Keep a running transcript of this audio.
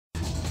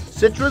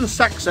Citroën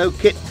Saxo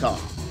kit car.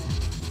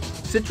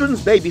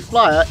 Citroën's Baby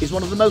Flyer is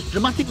one of the most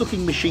dramatic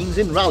looking machines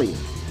in rallying,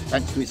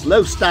 thanks to its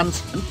low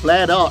stance and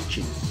flared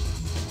arches.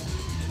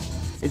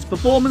 Its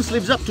performance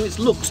lives up to its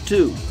looks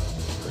too.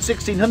 The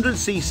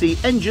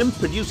 1600cc engine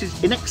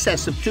produces in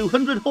excess of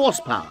 200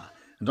 horsepower,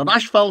 and on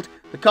asphalt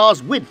the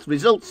car's width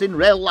results in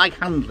rail-like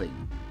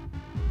handling.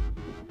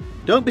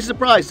 Don't be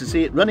surprised to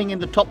see it running in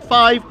the top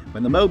 5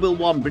 when the Mobil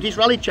 1 British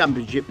Rally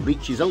Championship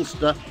reaches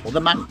Ulster or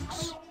the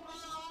Manx.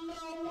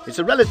 It's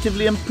a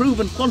relatively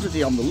unproven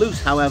quantity on the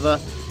loose, however,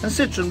 and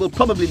Citroën will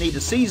probably need a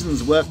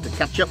season's work to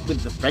catch up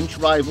with the French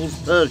rivals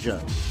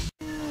Peugeot.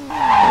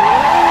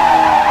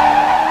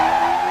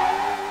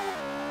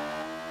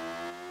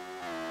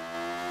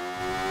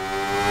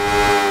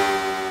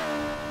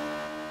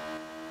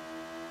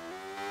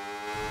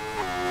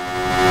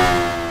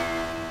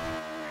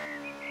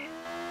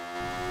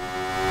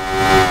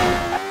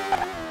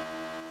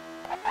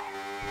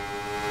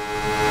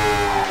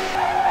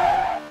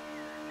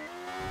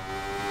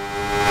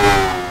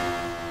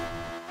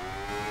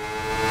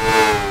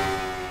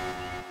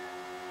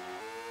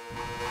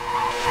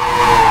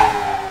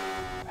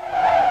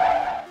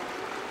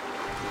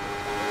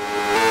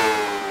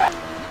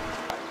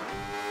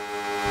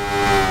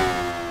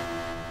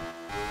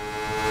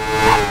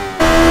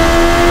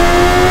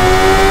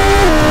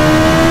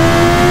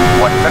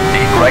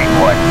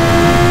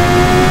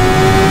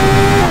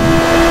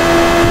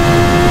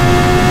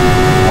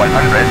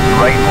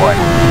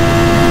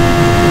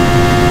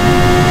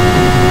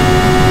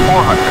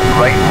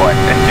 Right one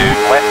into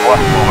left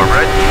one over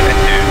bridge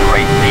into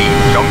right D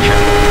junction.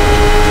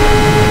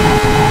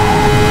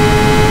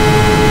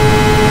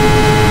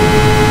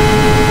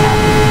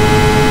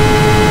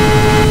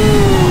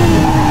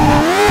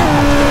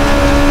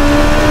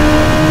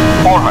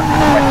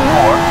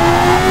 424.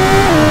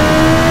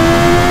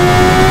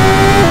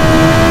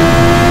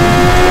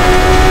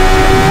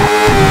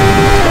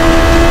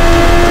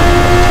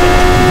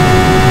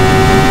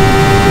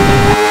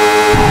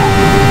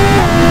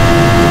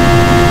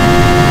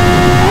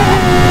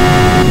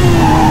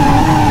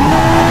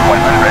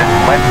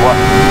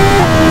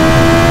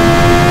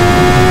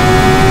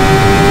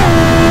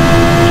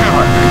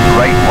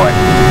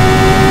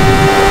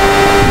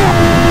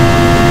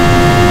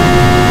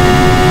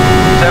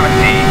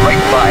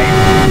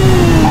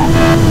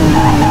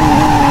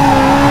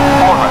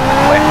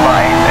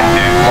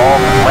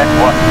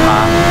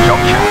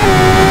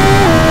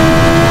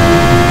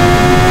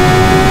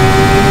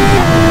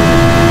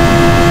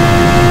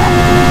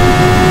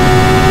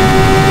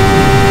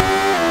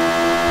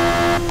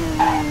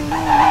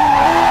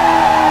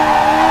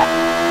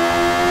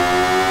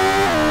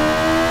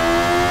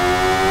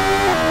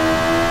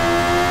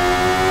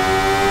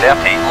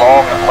 30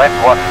 long left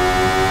one.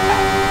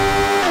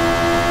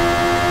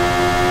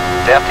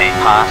 30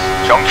 pass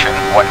junction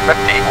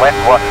 150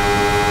 left one.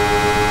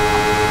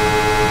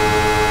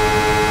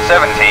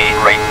 70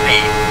 right 3.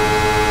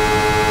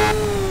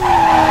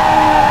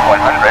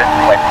 100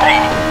 left 3.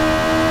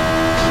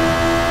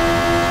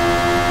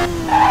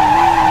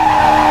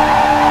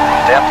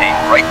 30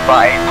 right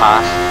 5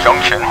 pass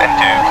junction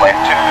into left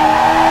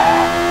 2.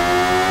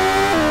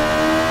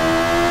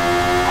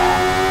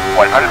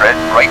 100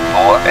 right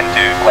 4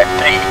 into left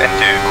 3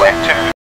 into left 2.